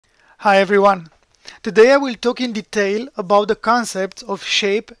Hi everyone! Today I will talk in detail about the concepts of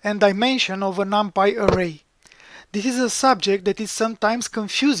shape and dimension of a Numpy array. This is a subject that is sometimes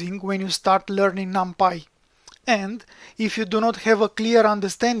confusing when you start learning Numpy. And if you do not have a clear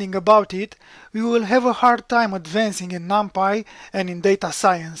understanding about it, you will have a hard time advancing in Numpy and in data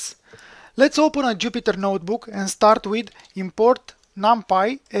science. Let's open a Jupyter Notebook and start with import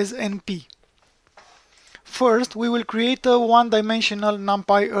Numpy as NP. First, we will create a one-dimensional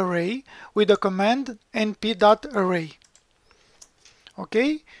NumPy array with the command np.array.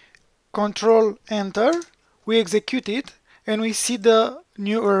 Okay, Control Enter, we execute it, and we see the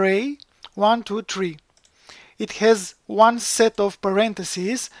new array 1, 2, 3. It has one set of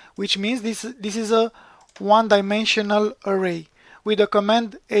parentheses, which means this is a one-dimensional array. With the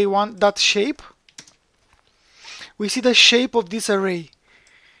command a1.shape, we see the shape of this array.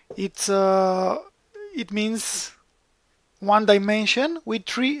 It means one dimension with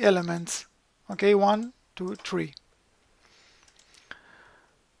 3 elements. Okay, 1, 2, 3.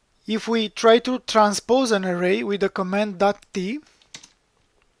 If we try to transpose an array with the command .t,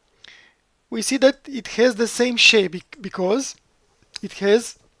 we see that it has the same shape because it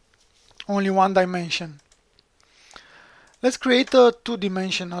has only one dimension. Let's create a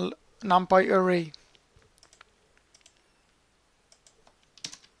two-dimensional NumPy array.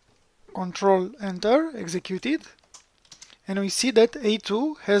 Control Enter, execute it, and we see that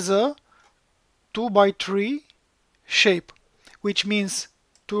A2 has a 2 by 3 shape, which means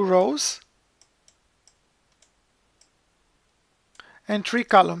 2 rows and 3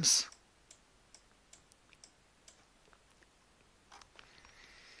 columns.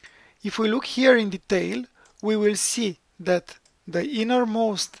 If we look here in detail, we will see that the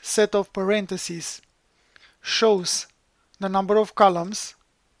innermost set of parentheses shows the number of columns.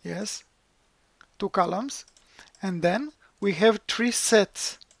 Yes, 2 columns, and then we have 3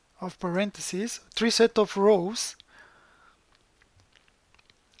 sets of parentheses, 3 sets of rows,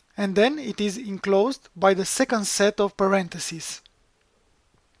 and then it is enclosed by the second set of parentheses.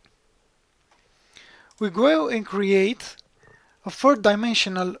 We go and create a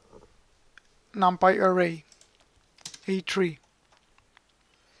third-dimensional NumPy array, A3.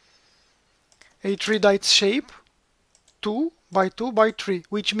 A3.shape 2 by 2 by 3,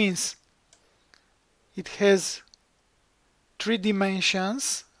 which means it has 3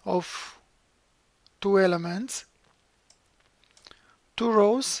 dimensions of 2 elements, 2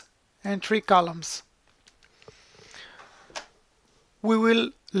 rows and 3 columns. We will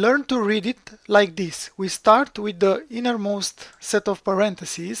learn to read it like this. We start with the innermost set of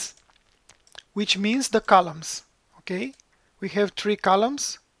parentheses, which means the columns. Okay, we have 3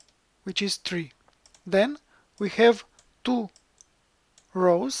 columns, which is 3. Then we have 2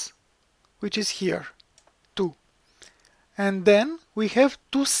 rows, which is here, 2. And then we have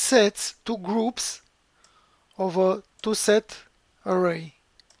 2 sets, 2 groups of a 2-set array.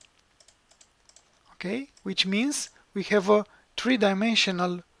 Okay, which means we have a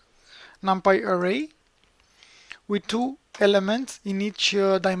 3-dimensional NumPy array with 2 elements in each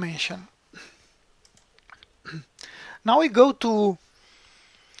dimension. Now we go to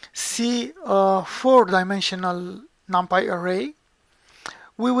see a 4-dimensional NumPy array.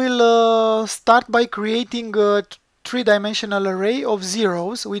 We will start by creating a 3-dimensional array of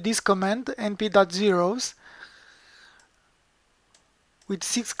zeros with this command np.zeros with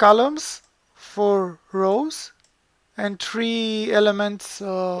 6 columns, 4 rows and 3 elements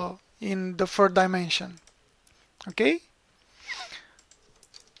in the 3rd dimension. Okay,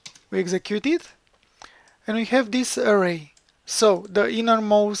 we execute it and we have this array. So the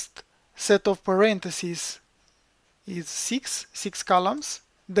innermost set of parentheses is 6 columns,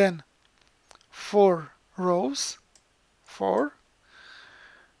 then 4 rows, 4,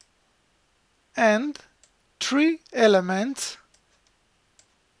 and 3 elements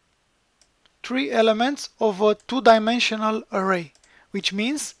of a 2-dimensional array, which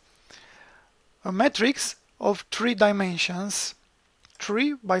means a matrix of 3 dimensions,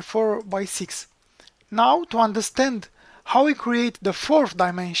 3 by 4 by 6. Now, to understand how we create the 4th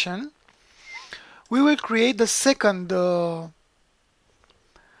dimension, we will create the second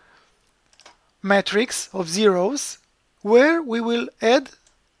matrix of zeros, where we will add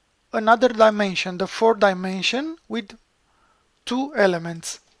another dimension, the 4th dimension, with 2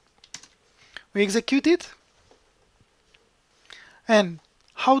 elements. We execute it, and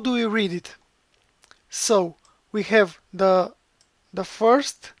how do we read it? So we have the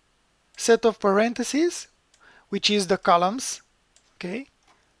first set of parentheses, which is the columns. Okay,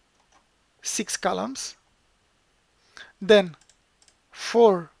 6 columns, then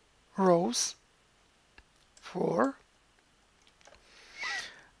 4 rows, 4,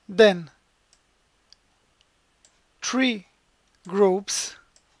 then 3 groups,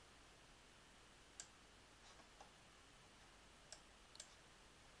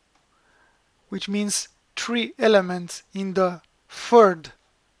 which means 3 elements in the third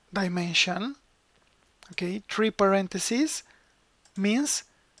dimension. Okay, 3 parentheses means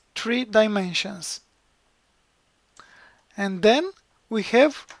 3 dimensions. And then we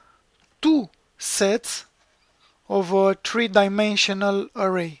have 2 sets of a 3-dimensional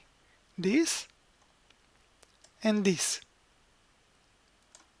array. This and this.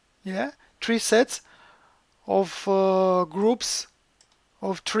 Yeah, 3 sets of groups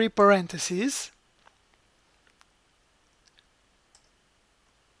of 3 parentheses.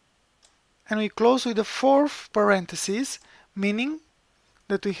 And we close with the 4th parenthesis, meaning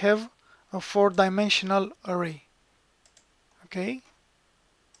that we have a 4-dimensional array. Okay?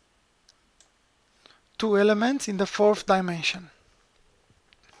 2 elements in the 4th dimension.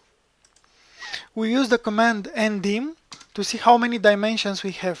 We use the command ndim to see how many dimensions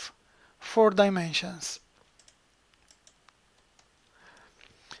we have. 4 dimensions.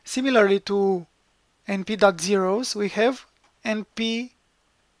 Similarly to np.zeros, we have np.ones.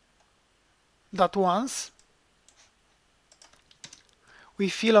 We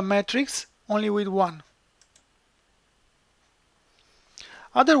fill a matrix only with 1.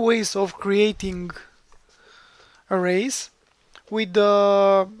 Other ways of creating arrays with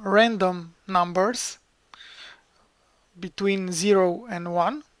random numbers between 0 and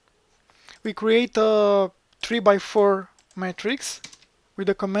 1. We create a 3x4 matrix with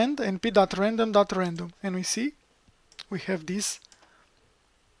the command np.random.random, and we see we have this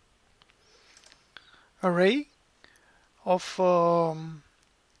array of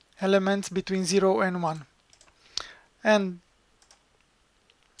elements between 0 and 1. And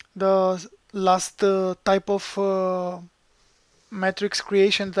the last type of matrix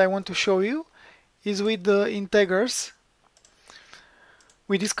creation that I want to show you is with the integers.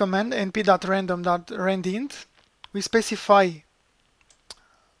 With this command np.random.randint, we specify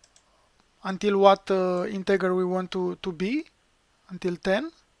until what integer we want to be, until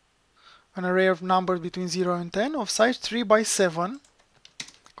 10, an array of numbers between 0 and 10 of size 3x7.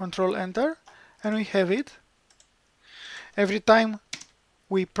 Control Enter, and we have it. Every time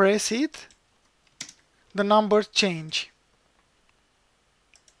we press it, the numbers change.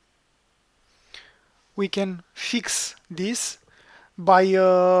 We can fix this by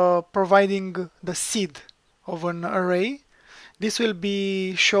providing the seed of an array. This will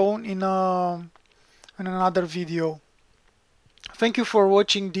be shown in another video. Thank you for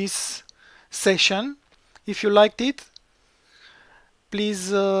watching this session. If you liked it, please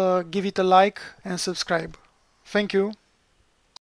give it a like and subscribe. Thank you.